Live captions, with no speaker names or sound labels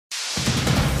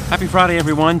Happy Friday,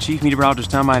 everyone. Chief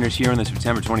Meteorologist Tom Miners here on the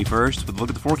September 21st with a look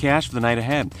at the forecast for the night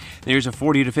ahead. There's a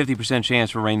 40 to 50%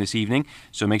 chance for rain this evening,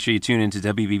 so make sure you tune in to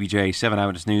WBBJ 7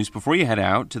 Eyewitness News before you head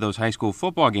out to those high school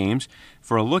football games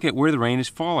for a look at where the rain is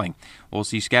falling. We'll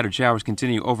see scattered showers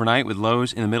continue overnight with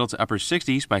lows in the middle to upper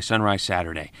 60s by sunrise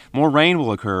Saturday. More rain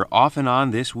will occur off and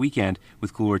on this weekend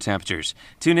with cooler temperatures.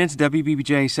 Tune in to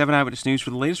WBBJ 7 Eyewitness News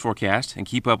for the latest forecast and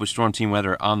keep up with Storm Team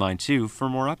Weather online, too, for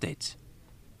more updates.